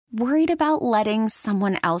Worried about letting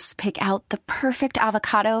someone else pick out the perfect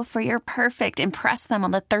avocado for your perfect impress them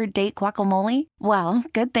on the third date guacamole? Well,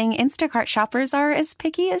 good thing Instacart shoppers are as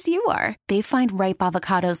picky as you are. They find ripe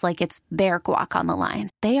avocados like it's their guac on the line.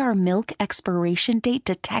 They are milk expiration date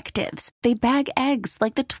detectives. They bag eggs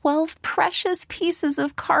like the 12 precious pieces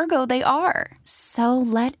of cargo they are. So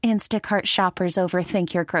let Instacart shoppers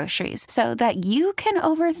overthink your groceries so that you can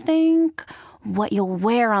overthink what you'll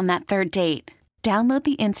wear on that third date. Download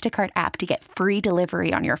the Instacart app to get free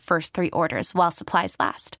delivery on your first 3 orders while supplies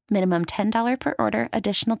last. Minimum $10 per order.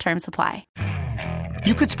 Additional terms apply.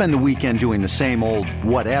 You could spend the weekend doing the same old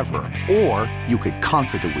whatever, or you could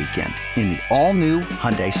conquer the weekend in the all-new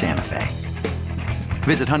Hyundai Santa Fe.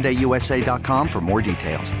 Visit HyundaiUSA.com for more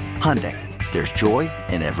details. Hyundai, there's joy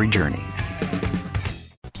in every journey.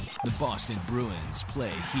 The Boston Bruins play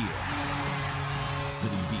here.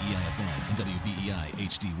 WVEI-FM and WVEI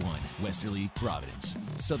HD1, Westerly, Providence.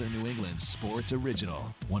 Southern New England's sports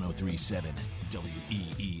original, 103.7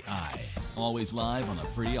 WEEI. Always live on the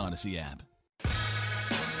free Odyssey app.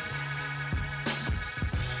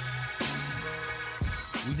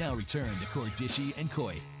 We now return to Cordischi and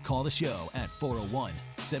Coit. Call the show at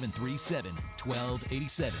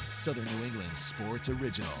 401-737-1287. Southern New England's sports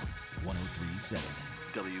original, 103.7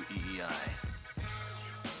 WEEI.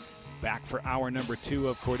 Back for hour number 2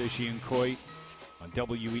 of Cordischi and Coit on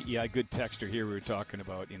WEEI. Good texter here. We were talking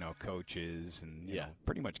about, coaches and you know,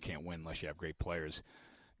 pretty much can't win unless you have great players.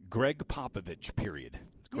 Greg Popovich, period.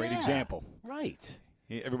 Great example. Right.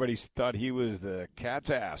 Everybody thought he was the cat's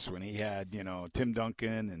ass when he had, Tim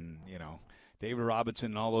Duncan and, David Robinson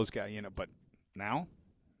and all those guys, but now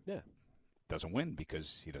doesn't win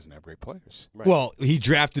because he doesn't have great players. Right. Well, he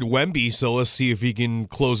drafted Wemby, so let's see if he can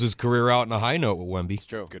close his career out on a high note with Wemby. It's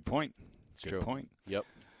true. Good point. Good point. Yep.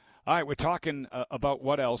 All right, we're talking about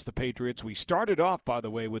what else, the Patriots. We started off, by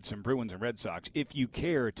the way, with some Bruins and Red Sox, if you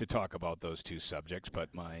care to talk about those two subjects,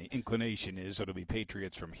 but my inclination is it'll be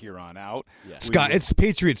Patriots from here on out. Yeah. Scott, it's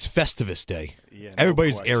Patriots Festivus Day. Yeah, no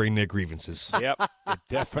Everybody's question. Airing their grievances. Yep, it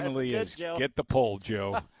definitely is. Joe. Get the poll,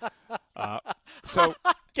 Joe. So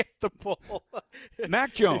get the poll.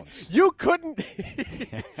 Mac Jones. You couldn't.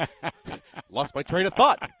 Lost my train of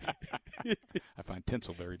thought. I find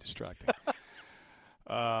tinsel very distracting.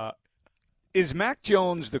 Is Mac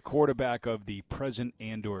Jones the quarterback of the present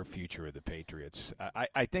and/or future of the Patriots?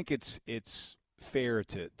 I think it's fair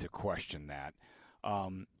to question that.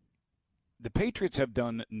 The Patriots have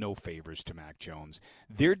done no favors to Mac Jones.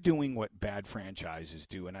 They're doing what bad franchises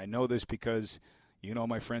do, and I know this because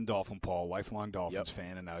my friend Dolphin Paul, lifelong Dolphins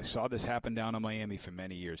fan, and I saw this happen down in Miami for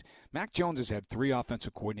many years. Mac Jones has had 3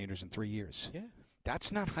 offensive coordinators in 3 years. Yeah.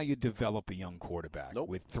 That's not how you develop a young quarterback,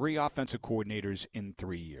 with 3 offensive coordinators in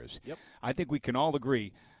 3 years. Yep. I think we can all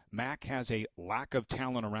agree Mac has a lack of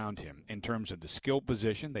talent around him in terms of the skill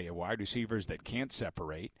position. They have wide receivers that can't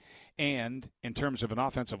separate, and in terms of an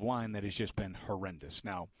offensive line that has just been horrendous.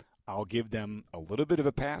 Now, I'll give them a little bit of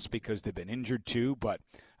a pass because they've been injured too, but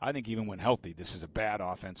I think even when healthy, this is a bad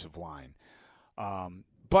offensive line.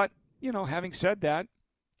 But, having said that,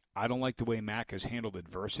 I don't like the way Mac has handled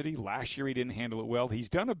adversity. Last year he didn't handle it well. He's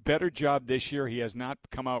done a better job this year. He has not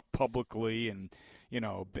come out publicly and,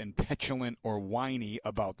 been petulant or whiny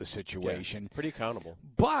about the situation. Yeah, pretty accountable.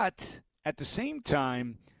 But at the same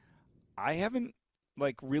time, I haven't,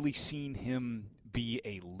 really seen him be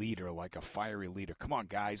a leader, like a fiery leader. Come on,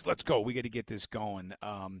 guys, let's go. We got to get this going.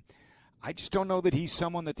 I just don't know that he's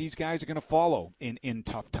someone that these guys are going to follow in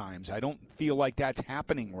tough times. I don't feel like that's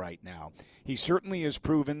happening right now. He certainly has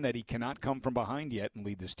proven that he cannot come from behind yet and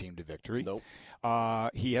lead this team to victory. Nope.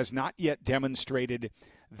 He has not yet demonstrated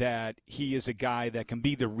that he is a guy that can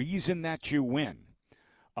be the reason that you win.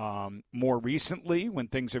 More recently, when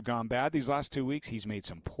things have gone bad these last 2 weeks, he's made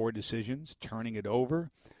some poor decisions, turning it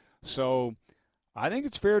over. So I think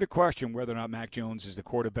it's fair to question whether or not Mac Jones is the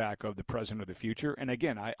quarterback of the present or the future. And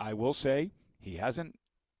again, I will say he hasn't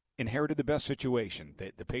inherited the best situation.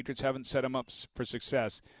 The Patriots haven't set him up for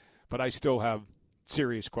success, but I still have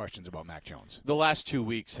serious questions about Mac Jones. The last 2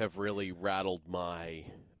 weeks have really rattled my,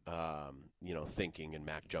 thinking in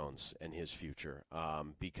Mac Jones and his future,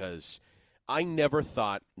 because I never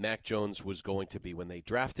thought Mac Jones was going to be, when they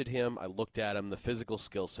drafted him, I looked at him, the physical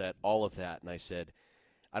skill set, all of that, and I said,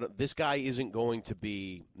 this guy isn't going to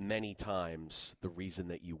be many times the reason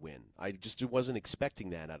that you win. I just wasn't expecting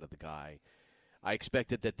that out of the guy. I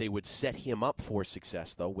expected that they would set him up for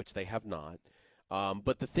success, though, which they have not.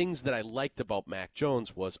 But the things that I liked about Mac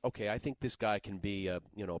Jones was, okay, I think this guy can be a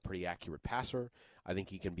pretty accurate passer. I think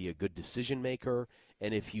he can be a good decision maker.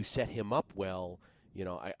 And if you set him up well,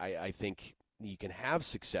 I think you can have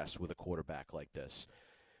success with a quarterback like this.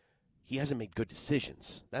 he hasn't made good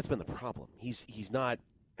decisions. That's been the problem. He's not,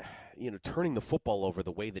 turning the football over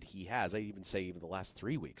the way that he has. I even say even the last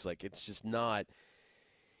 3 weeks. Like, it's just not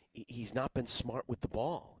 – he's not been smart with the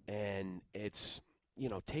ball. And it's,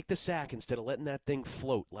 take the sack instead of letting that thing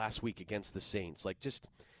float last week against the Saints. Like, just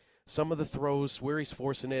some of the throws where he's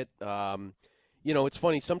forcing it. It's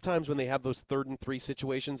funny. Sometimes when they have those 3rd and 3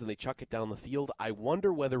 situations and they chuck it down the field, I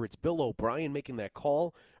wonder whether it's Bill O'Brien making that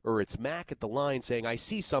call or it's Mac at the line saying, I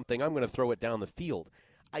see something, I'm going to throw it down the field.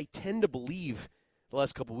 I tend to believe the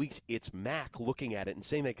last couple of weeks it's Mac looking at it and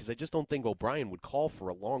saying that because I just don't think O'Brien would call for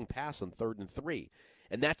a long pass on 3rd and 3.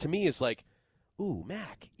 And that to me is like, ooh,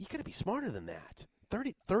 Mac, you got to be smarter than that.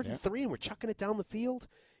 3rd and 3 and we're chucking it down the field?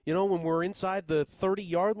 When we're inside the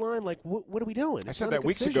 30-yard line, like, what are we doing? I said that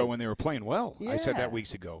weeks ago when they were playing well. Yeah. I said that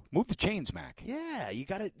weeks ago. Move the chains, Mac. Yeah, you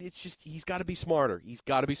got to. It's just he's got to be smarter. He's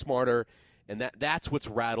got to be smarter, and that's what's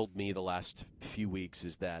rattled me the last few weeks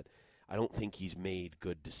is that I don't think he's made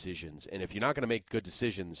good decisions. And if you're not going to make good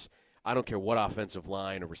decisions, I don't care what offensive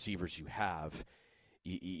line or receivers you have.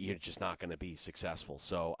 You're just not going to be successful.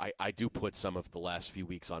 So I do put some of the last few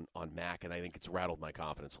weeks on Mac, and I think it's rattled my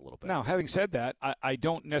confidence a little bit. Now, having said that, I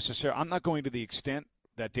don't necessarily – I'm not going to the extent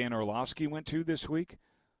that Dan Orlovsky went to this week,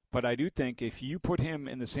 but I do think if you put him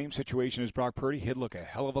in the same situation as Brock Purdy, he'd look a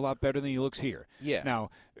hell of a lot better than he looks here. Yeah. Now,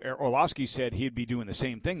 Orlovsky said he'd be doing the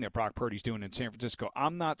same thing that Brock Purdy's doing in San Francisco.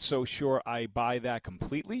 I'm not so sure I buy that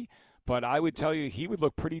completely, but I would tell you he would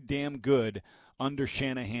look pretty damn good under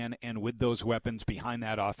Shanahan and with those weapons behind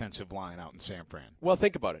that offensive line out in San Fran. Well,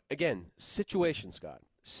 think about it. Again, situation, Scott.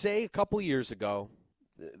 Say a couple years ago,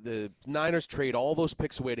 the Niners trade all those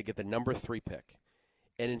picks away to get the number 3 pick.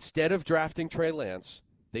 And instead of drafting Trey Lance,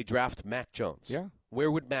 they draft Mac Jones. Yeah. Where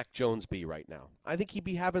would Mac Jones be right now? I think he'd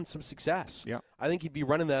be having some success. Yeah. I think he'd be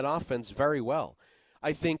running that offense very well.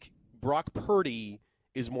 I think Brock Purdy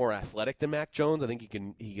is more athletic than Mac Jones. I think he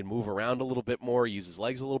can move around a little bit more, use his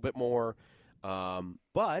legs a little bit more.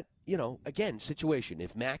 But, again, situation.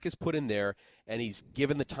 If Mac is put in there and he's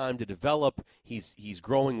given the time to develop, he's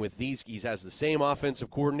growing with these. He has the same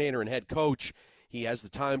offensive coordinator and head coach. He has the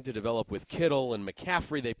time to develop with Kittle and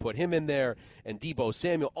McCaffrey. They put him in there and Deebo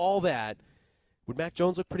Samuel, all that. Would Mac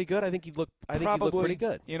Jones look pretty good? I think he'd look pretty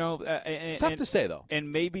good. It's tough to say, though.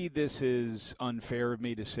 And maybe this is unfair of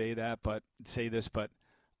me to say this, but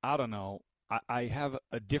I don't know. I have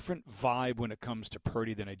a different vibe when it comes to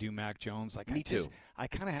Purdy than I do Mac Jones. Like Me too. I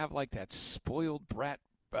kind of have like that spoiled brat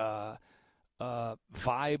vibe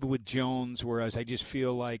with Jones, whereas I just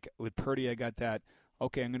feel like with Purdy I got that,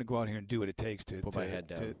 okay, I'm going to go out here and do what it takes to put my head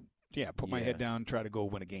down. Put my head down, try to go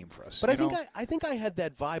win a game for us. But I think I had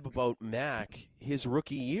that vibe about Mac his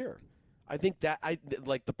rookie year. I think that I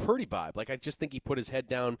like the Purdy vibe. Like I just think he put his head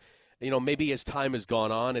down. Maybe as time has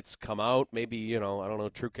gone on, it's come out. Maybe, I don't know,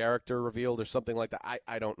 true character revealed or something like that.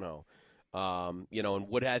 I don't know. And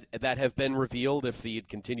would that have been revealed if he had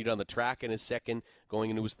continued on the track in his second, going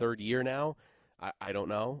into his 3rd year now? I don't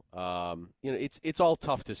know. It's all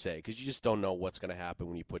tough to say because you just don't know what's going to happen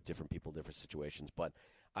when you put different people in different situations. But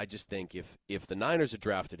I just think if the Niners had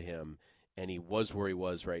drafted him and he was where he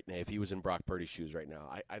was right now, if he was in Brock Purdy's shoes right now,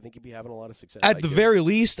 I think he'd be having a lot of success. At the very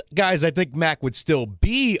least, guys, I think Mac would still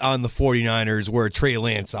be on the 49ers where Trey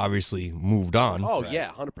Lance obviously moved on. Oh, right.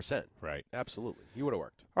 Yeah, 100%. Right. Absolutely. He would have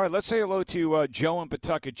worked. All right, let's say hello to Joe in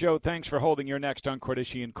Pawtucket. Joe, thanks for holding. You're next on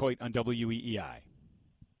Cordischi and Coit on WEEI.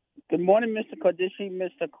 Good morning, Mr. Cordischi,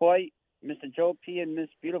 Mr. Coit, Mr. Joe P., and Miss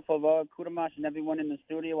Beautiful Laura Kudamash, and everyone in the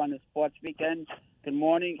studio on the sports weekend. Good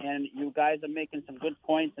morning, and you guys are making some good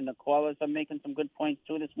points, and the callers are making some good points,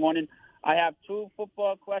 too, this morning. I have 2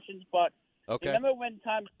 football questions, but remember when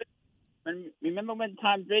Tom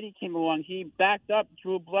Brady came along, he backed up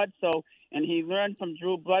Drew Bledsoe, and he learned from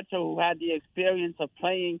Drew Bledsoe, who had the experience of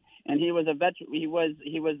playing, and he was a veteran. He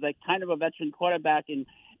was like kind of a veteran quarterback, and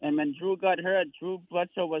when Drew got hurt, Drew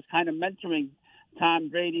Bledsoe was kind of mentoring Tom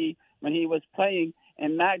Brady when he was playing,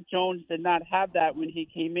 and Mac Jones did not have that when he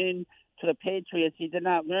came in to the Patriots. He did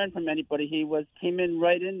not learn from anybody. He came in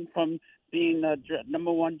right in from being the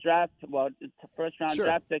number 1 first-round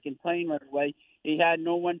draft pick and playing right away. He had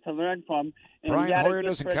no one to learn from. And Brian Hoyer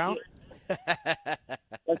doesn't count?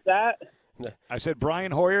 What's that? I said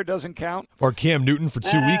Brian Hoyer doesn't count? Or Cam Newton for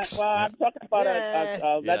 2 weeks? Well, I'm talking about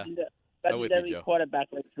a legendary quarterback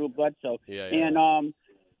like Drew Bledsoe.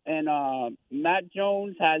 And Matt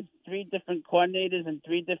Jones has 3 different coordinators in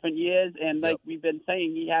 3 different years, and like we've been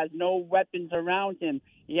saying, he has no weapons around him.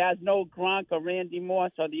 He has no Gronk or Randy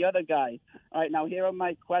Moss or the other guys. All right, now here are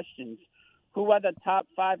my questions. Who are the top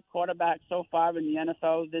 5 quarterbacks so far in the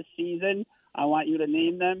NFL this season? I want you to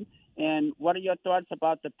name them. And what are your thoughts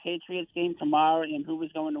about the Patriots game tomorrow and who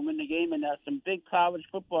is going to win the game? And there's some big college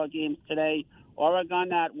football games today.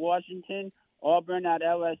 Oregon at Washington, Auburn at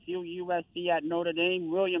LSU, USC at Notre Dame,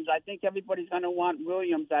 Williams. I think everybody's going to want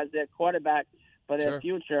Williams as their quarterback for their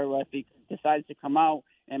future if he decides to come out.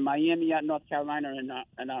 And Miami at North Carolina.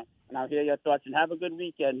 And I'll hear your thoughts. And have a good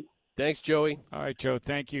weekend. Thanks, Joey. All right, Joe,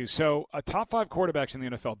 thank you. So, top 5 quarterbacks in the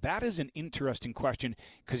NFL, that is an interesting question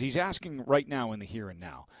because he's asking right now in the here and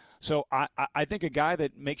now. So, I think a guy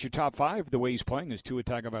that makes your top 5 the way he's playing is Tua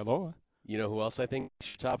Tagovailoa. You know who else I think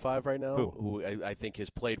is top 5 right now? Who I think has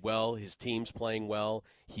played well. His team's playing well.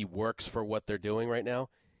 He works for what they're doing right now.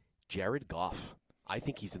 Jared Goff. I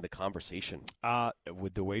think he's in the conversation.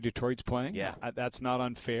 With the way Detroit's playing? Yeah. That's not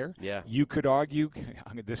unfair. Yeah. You could argue,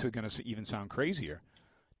 I mean, this is going to even sound crazier.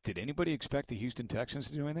 Did anybody expect the Houston Texans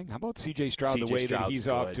to do anything? How about C.J. Stroud, the way that he's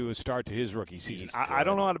off to a start to his rookie season? I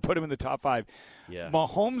don't know how to put him in the top 5. Yeah.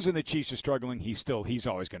 Mahomes and the Chiefs are struggling. He's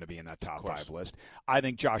always going to be in that top 5 list. I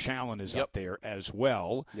think Josh Allen is up there as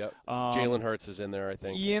well. Yep. Jalen Hurts is in there, I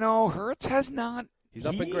think. Hurts has not. He's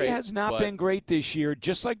not been great. He has not been great this year,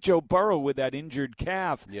 just like Joe Burrow with that injured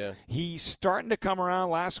calf. Yeah. He's starting to come around.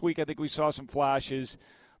 Last week, I think we saw some flashes.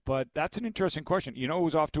 But that's an interesting question. Who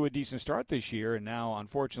was off to a decent start this year and now,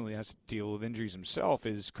 unfortunately, has to deal with injuries himself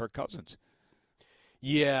is Kirk Cousins.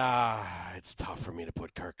 Yeah, it's tough for me to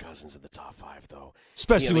put Kirk Cousins in the top 5, though.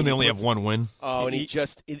 Especially when they only have one win. Oh, and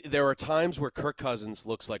there are times where Kirk Cousins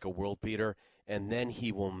looks like a world beater, and then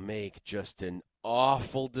he will make just an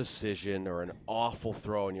awful decision or an awful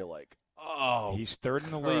throw, and you're like, oh, he's third in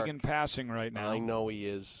the league in passing right now. I know he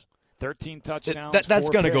is. 13 touchdowns. That's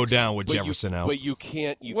going to go down with Jefferson out. But you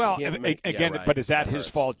can't. But is that his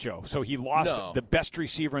fault, Joe? So he lost the best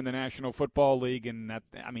receiver in the National Football League, and that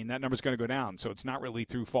number's going to go down. So it's not really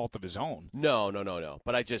through fault of his own. No.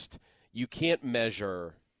 But you can't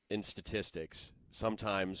measure in statistics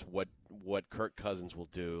sometimes what Kirk Cousins will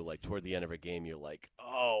do. Like toward the end of a game, you're like,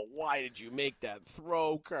 oh, why did you make that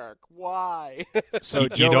throw, Kirk? Why? So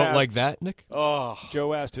you don't like that, Nick? Oh,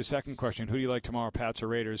 Joe asked his second question: who do you like tomorrow, Pats or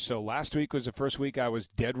Raiders? So last week was the first week I was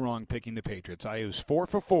dead wrong picking the Patriots. I was 4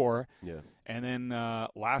 for 4. Yeah. And then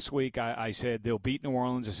last week I said they'll beat New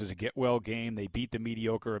Orleans. This is a get-well game. They beat the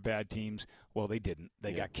mediocre or bad teams. Well, they didn't.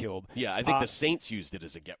 They got killed. Yeah, I think the Saints used it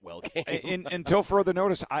as a get-well game. Until further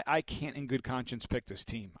notice, I can't in good conscience pick this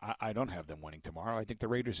team. I don't have them winning tomorrow. I think the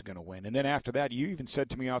Raiders are going to win. And then after that, you even said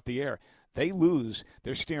to me off the air, they lose,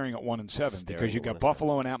 they're staring at 1-7 because you've got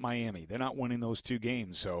Buffalo and at Miami. They're not winning those 2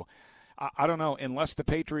 games. So I don't know. Unless the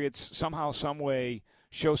Patriots somehow, some way –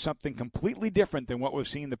 show something completely different than what we've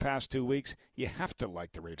seen the past 2 weeks, you have to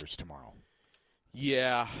like the Raiders tomorrow.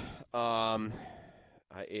 Yeah,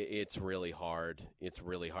 it's really hard. It's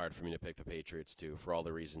really hard for me to pick the Patriots, too, for all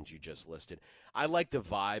the reasons you just listed. I like the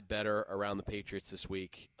vibe better around the Patriots this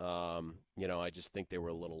week. I just think they were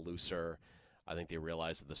a little looser. I think they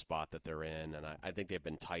realized the spot that they're in, and I think they've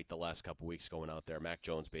been tight the last couple weeks going out there. Mac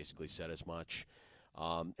Jones basically said as much.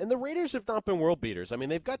 And the Raiders have not been world beaters. I mean,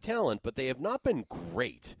 they've got talent, but they have not been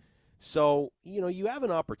great. So, you have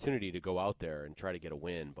an opportunity to go out there and try to get a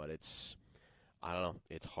win, but I don't know.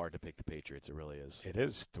 It's hard to pick the Patriots. It really is. It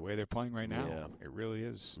is, the way they're playing right now. Yeah. It really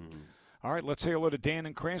is. Mm-hmm. All right, let's say hello to Dan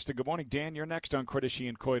in Cranston. Good morning, Dan. You're next on Cordischi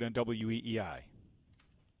and Coit on WEEI.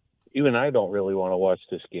 Even I don't really want to watch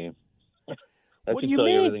this game. What do you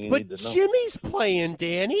mean? But Jimmy's playing,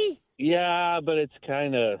 Danny. Yeah, but it's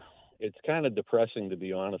kind of depressing, to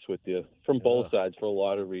be honest with you, from both sides for a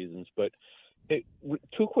lot of reasons. But 2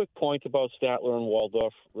 quick points about Statler and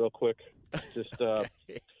Waldorf, real quick. Just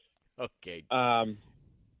okay.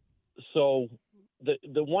 So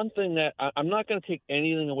the one thing that I'm not going to take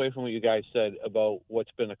anything away from what you guys said about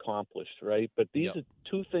what's been accomplished, right? But these are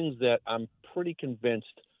 2 things that I'm pretty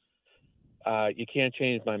convinced you can't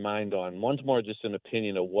change my mind on. One's more just an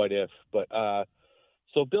opinion of what if, but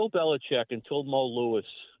so Bill Belichick, until Mo Lewis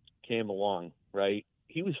came along, right?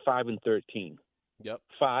 He was 5-13. Yep.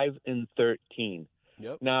 5-13.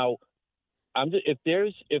 Yep. Now, if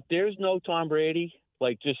there's no Tom Brady,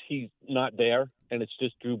 like just he's not there, and it's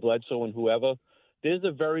just Drew Bledsoe and whoever, there's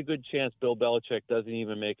a very good chance Bill Belichick doesn't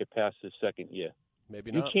even make it past his second year.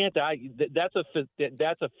 Maybe not. You can't die. That's a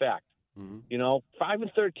fact. Mm-hmm.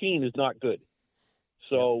 5-13 is not good.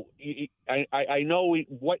 So I know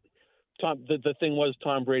the thing was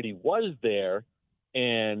Tom Brady was there,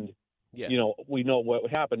 and we know what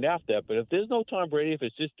happened after that. But if there's no Tom Brady, if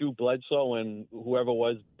it's just Drew Bledsoe and whoever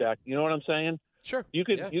was back, you know what I'm saying? Sure. You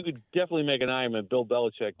could definitely make an argument. Bill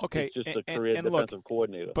Belichick is just a career defensive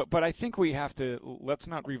coordinator. But I think we have to, let's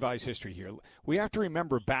not revise history here. We have to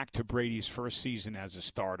remember back to Brady's first season as a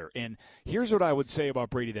starter. And here's what I would say about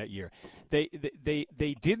Brady that year. They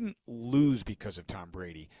didn't lose because of Tom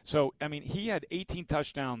Brady. So, I mean, he had 18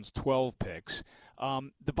 touchdowns, 12 picks.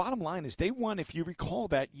 The bottom line is they won, if you recall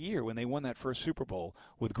that year when they won that first Super Bowl,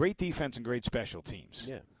 with great defense and great special teams.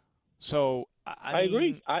 Yeah. So I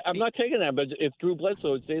agree. I'm not taking that, but if Drew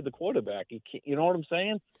Bledsoe had stayed the quarterback, you know what I'm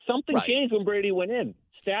saying? Something changed when Brady went in.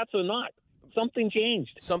 Stats or not, something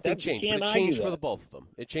changed. Something changed, but it changed for the both of them.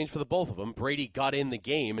 It changed for the both of them. Brady got in the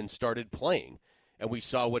game and started playing, and we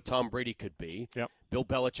saw what Tom Brady could be. Yep. Bill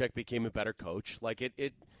Belichick became a better coach. Like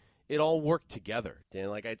it all worked together, Dan.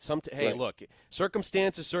 Like look,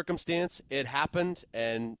 circumstance is circumstance. It happened,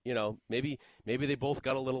 and maybe they both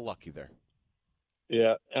got a little lucky there.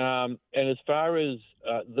 Yeah, and as far as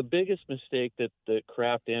the biggest mistake that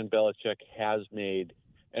Kraft and Belichick has made,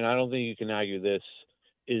 and I don't think you can argue this,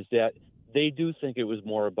 is that they do think it was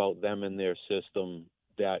more about them and their system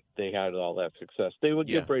that they had all that success. They would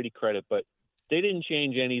give Brady credit, but they didn't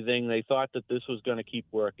change anything. They thought that this was going to keep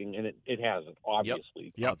working, and it hasn't,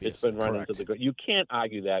 obviously. Yep. It's been running to the ground. You can't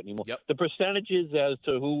argue that anymore. Yep. The percentages as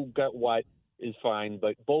to who got what is fine,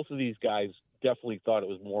 but both of these guys definitely thought it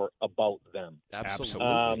was more about them.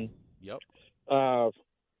 Absolutely. Yep. Now,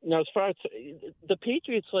 as far as the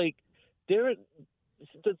Patriots, like, the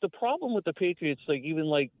problem with the Patriots, like, even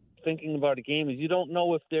like thinking about a game, is you don't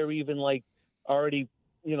know if they're even like already,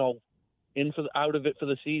 out of it for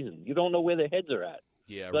the season. You don't know where their heads are at.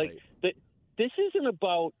 Yeah, like, right. This isn't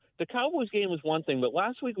about the Cowboys game was one thing, but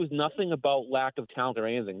last week was nothing about lack of talent or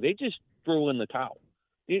anything. They just threw in the towel.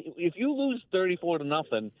 If you lose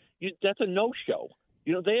 34-0, that's a no-show.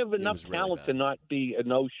 They have enough talent to not be a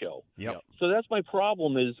no-show. Yep. So that's my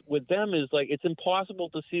problem is with them is like it's impossible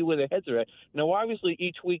to see where their heads are at. Now, obviously,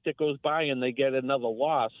 each week that goes by and they get another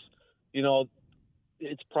loss,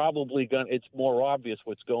 it's probably it's more obvious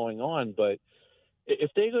what's going on. But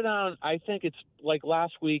if they go down, I think it's like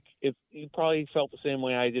last week. If you probably felt the same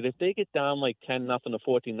way I did, if they get down like 10-0 to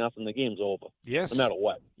 14-0, the game's over. Yes. No matter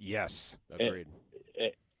what. Yes. Agreed.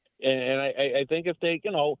 And I think if they,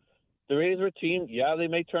 the Raiders are a team, they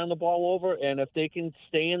may turn the ball over, and if they can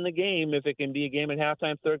stay in the game, if it can be a game at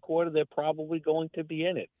halftime, third quarter, they're probably going to be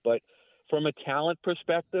in it. But from a talent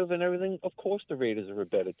perspective and everything, of course the Raiders are a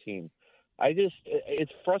better team.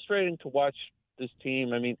 It's frustrating to watch this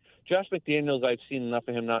team. I mean, Josh McDaniels, I've seen enough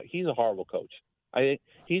of him now. He's a horrible coach.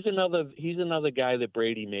 He's another guy that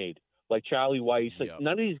Brady made, like Charlie Weiss. Like,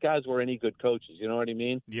 none of these guys were any good coaches. You know what I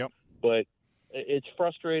mean? Yep. But it's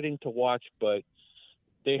frustrating to watch, but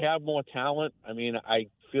they have more talent. I mean, I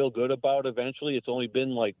feel good about eventually. It's only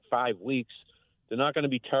been like 5 weeks. They're not going to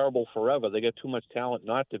be terrible forever. They got too much talent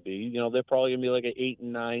not to be. They're probably going to be like an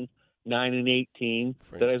 8-9, 9-18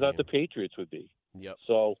 that I thought the Patriots would be. Yep.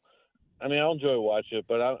 So, I mean, I'll enjoy watching it,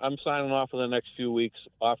 but I'm signing off for the next few weeks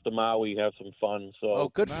off to Maui, have some fun. So,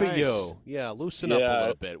 good for you. Yeah, loosen up a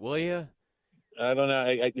little bit, will you? I don't know.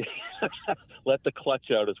 I let the clutch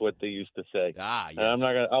out is what they used to say. Yes. I'm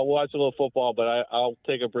not gonna. I'll watch a little football, but I'll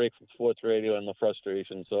take a break from sports radio and the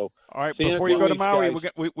frustration. So, all right. Before you go to Maui,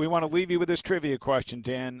 we want to leave you with this trivia question,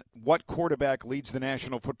 Dan. What quarterback leads the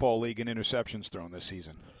National Football League in interceptions thrown this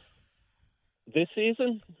season? This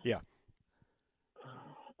season? Yeah.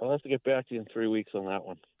 I'll have to get back to you in 3 weeks on that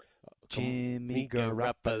one. Jimmy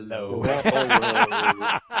Garoppolo.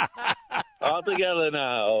 All together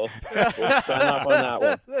now. We'll sign off on that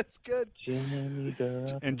one. That's good. Jimmy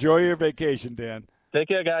Garoppolo. Enjoy your vacation, Dan. Take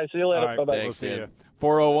care, guys. See you later. All right, bye-bye. We'll see you.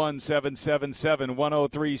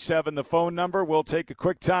 401-777-1037, the phone number. We'll take a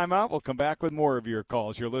quick timeout. We'll come back with more of your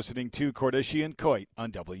calls. You're listening to Cordischi and Coit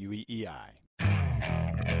on WEEI.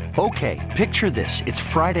 Okay, picture this. It's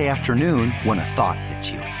Friday afternoon when a thought hits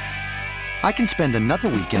you. I can spend another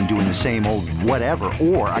weekend doing the same old whatever,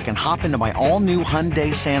 or I can hop into my all-new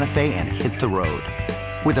Hyundai Santa Fe and hit the road.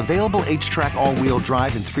 With available H-Track all-wheel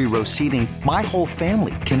drive and 3-row seating, my whole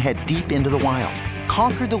family can head deep into the wild.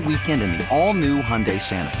 Conquer the weekend in the all-new Hyundai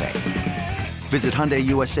Santa Fe. Visit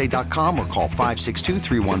HyundaiUSA.com or call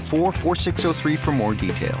 562-314-4603 for more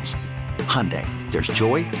details. Hyundai, there's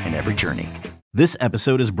joy in every journey. This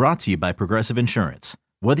episode is brought to you by Progressive Insurance.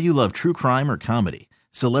 Whether you love true crime or comedy,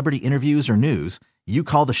 celebrity interviews or news, you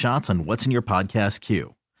call the shots on what's in your podcast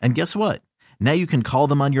queue. And guess what? Now you can call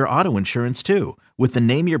them on your auto insurance too with the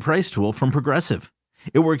Name Your Price tool from Progressive.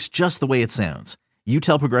 It works just the way it sounds. You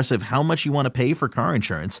tell Progressive how much you want to pay for car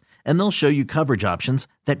insurance, and they'll show you coverage options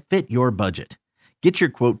that fit your budget. Get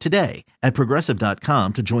your quote today at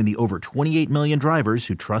Progressive.com to join the over 28 million drivers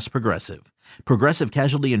who trust Progressive. Progressive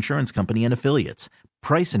Casualty Insurance Company and Affiliates.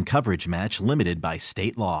 Price and coverage match limited by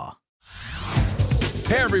state law.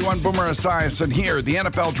 Hey everyone, Boomer Esiason here. The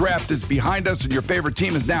NFL Draft is behind us and your favorite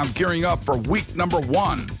team is now gearing up for week number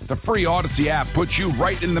 1. The free Odyssey app puts you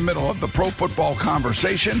right in the middle of the pro football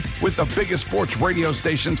conversation with the biggest sports radio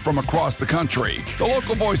stations from across the country. The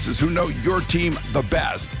local voices who know your team the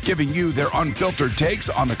best, giving you their unfiltered takes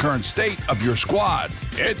on the current state of your squad.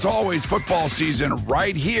 It's always football season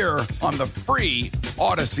right here on the free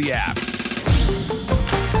Odyssey app.